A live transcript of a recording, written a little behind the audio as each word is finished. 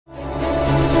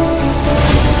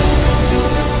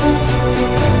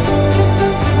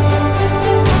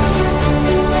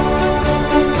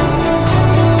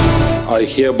I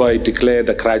hereby declare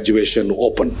the graduation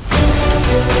open.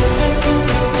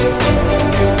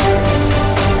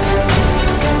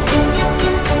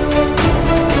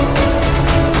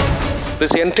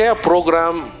 This entire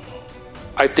program,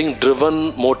 I think, driven,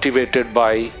 motivated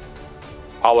by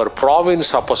our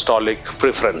province apostolic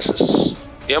preferences,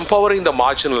 empowering the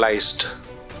marginalized,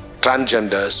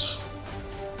 transgenders,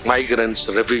 migrants,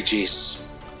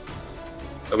 refugees,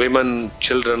 women,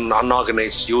 children,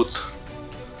 unorganized youth,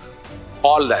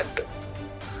 all that.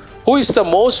 Who is the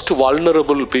most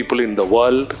vulnerable people in the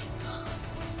world?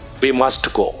 We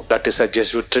must go. That is a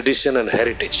Jesuit tradition and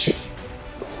heritage.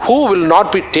 Who will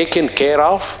not be taken care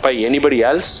of by anybody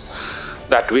else?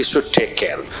 That we should take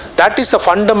care. That is the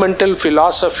fundamental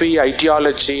philosophy,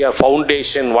 ideology, or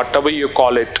foundation, whatever you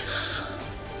call it,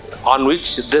 on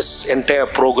which this entire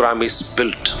program is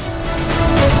built.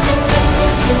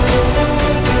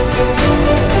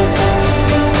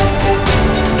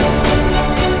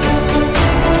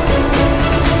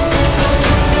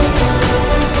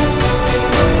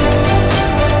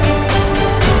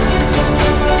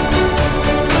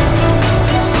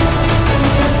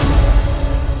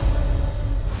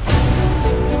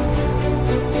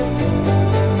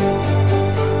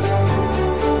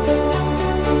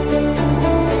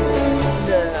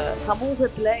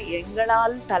 சமூகத்துல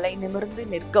எங்களால் தலை நிமிர்ந்து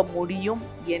நிற்க முடியும்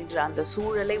என்ற அந்த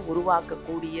சூழலை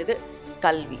உருவாக்கக்கூடியது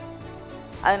கல்வி.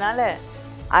 அதனால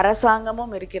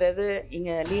அரசாங்கமும் இருக்கிறது,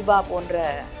 இங்க லீபா போன்ற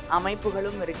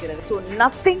அமைப்புகளும் இருக்கிறது. So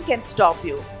nothing can stop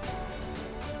you.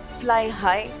 Fly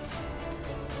high.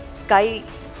 Sky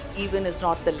even is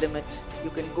not the limit.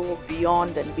 You can go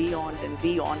beyond and beyond and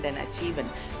beyond and achieve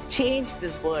and change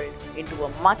this world into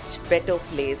a much better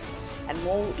place and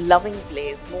more loving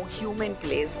place, more human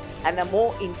place, and a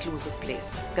more inclusive place.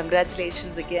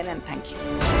 Congratulations again and thank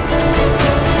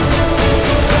you.